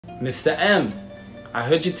Mr. M, I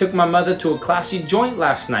heard you took my mother to a classy joint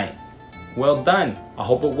last night. Well done. I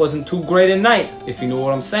hope it wasn't too great a night, if you know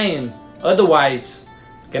what I'm saying. Otherwise,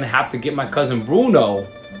 I'm gonna have to get my cousin Bruno.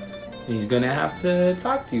 He's gonna have to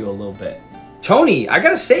talk to you a little bit. Tony, I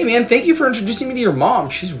gotta say, man, thank you for introducing me to your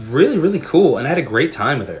mom. She's really, really cool, and I had a great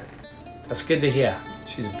time with her. That's good to hear.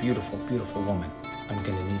 She's a beautiful, beautiful woman. I'm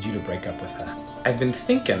gonna need you to break up with her. I've been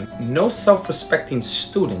thinking, no self-respecting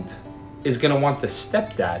student is gonna want the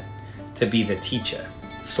stepdad to be the teacher.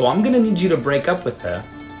 So I'm gonna need you to break up with her,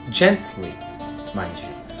 gently, mind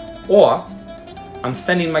you. Or, I'm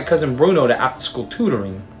sending my cousin Bruno to after-school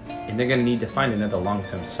tutoring, and they're gonna need to find another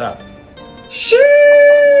long-term sub. Shit!